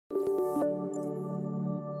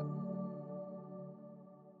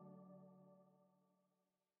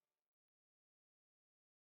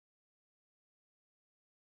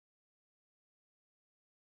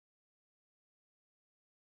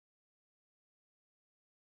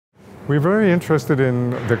We're very interested in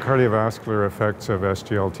the cardiovascular effects of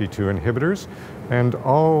SGLT2 inhibitors, and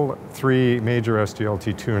all three major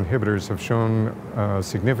SGLT2 inhibitors have shown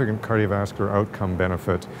significant cardiovascular outcome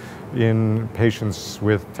benefit in patients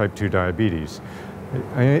with type 2 diabetes.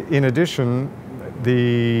 In addition,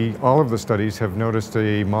 all of the studies have noticed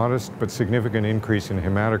a modest but significant increase in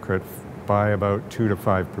hematocrit by about 2 to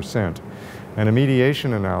 5%. And a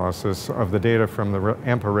mediation analysis of the data from the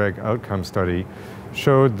EMPA-REG outcome study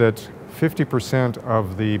showed that 50%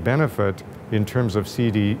 of the benefit in terms of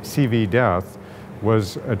CV death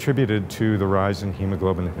was attributed to the rise in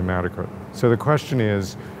hemoglobin and hematocrit. So the question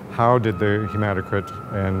is, how did the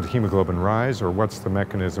hematocrit and hemoglobin rise, or what's the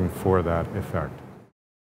mechanism for that effect?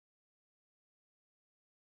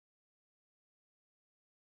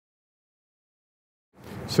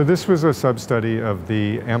 So this was a sub-study of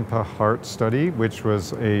the EMPA-HEART study, which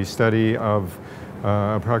was a study of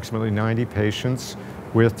approximately 90 patients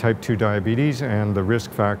with type 2 diabetes and the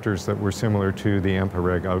risk factors that were similar to the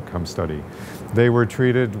EMPA-REG outcome study. They were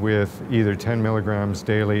treated with either 10 milligrams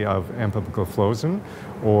daily of empagliflozin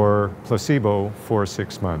or placebo for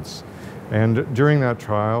 6 months. And during that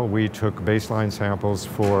trial, we took baseline samples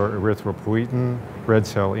for erythropoietin, red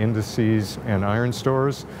cell indices, and iron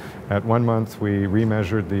stores. At 1 month, we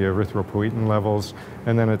remeasured the erythropoietin levels,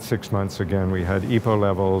 and then at 6 months, again, we had EPO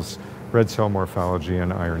levels, red cell morphology,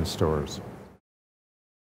 and iron stores.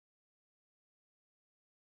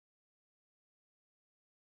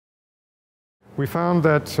 We found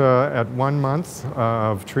that at 1 month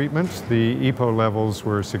of treatment, the EPO levels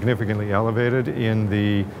were significantly elevated in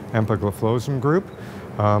the empagliflozin group,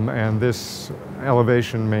 and this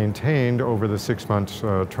elevation maintained over the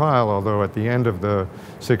 6-month trial, although at the end of the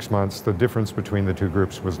 6 months, the difference between the two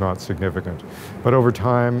groups was not significant. But over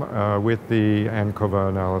time, with the ANCOVA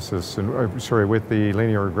analysis, with the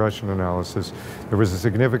linear regression analysis, there was a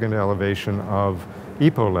significant elevation of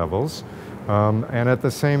EPO levels. And at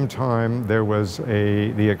the same time, there was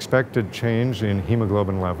the expected change in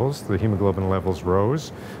hemoglobin levels. The hemoglobin levels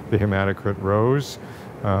rose, the hematocrit rose,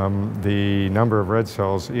 the number of red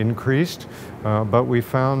cells increased, but we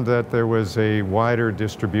found that there was a wider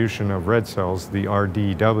distribution of red cells. The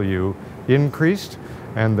RDW increased,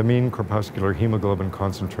 and the mean corpuscular hemoglobin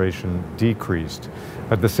concentration decreased.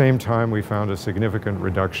 At the same time, we found a significant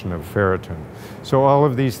reduction of ferritin. So all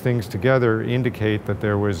of these things together indicate that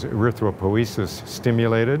there was erythropoiesis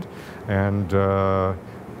stimulated and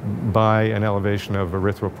by an elevation of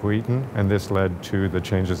erythropoietin, and this led to the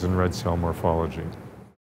changes in red cell morphology.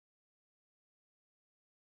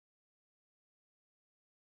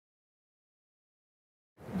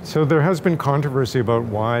 So there has been controversy about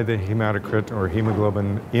why the hematocrit or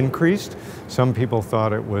hemoglobin increased. Some people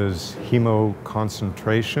thought it was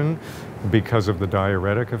hemoconcentration because of the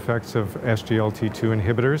diuretic effects of SGLT2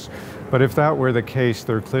 inhibitors. But if that were the case,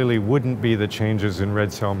 there clearly wouldn't be the changes in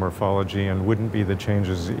red cell morphology and wouldn't be the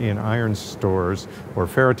changes in iron stores or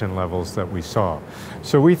ferritin levels that we saw.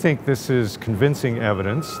 So we think this is convincing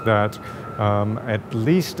evidence that at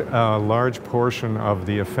least a large portion of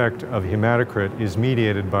the effect of hematocrit is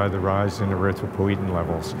mediated by the rise in erythropoietin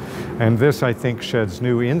levels. And this, I think, sheds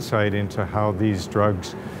new insight into how these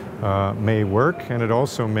drugs may work, and it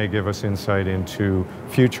also may give us insight into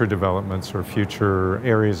future developments or future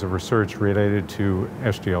areas of research related to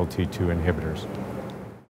SGLT2 inhibitors.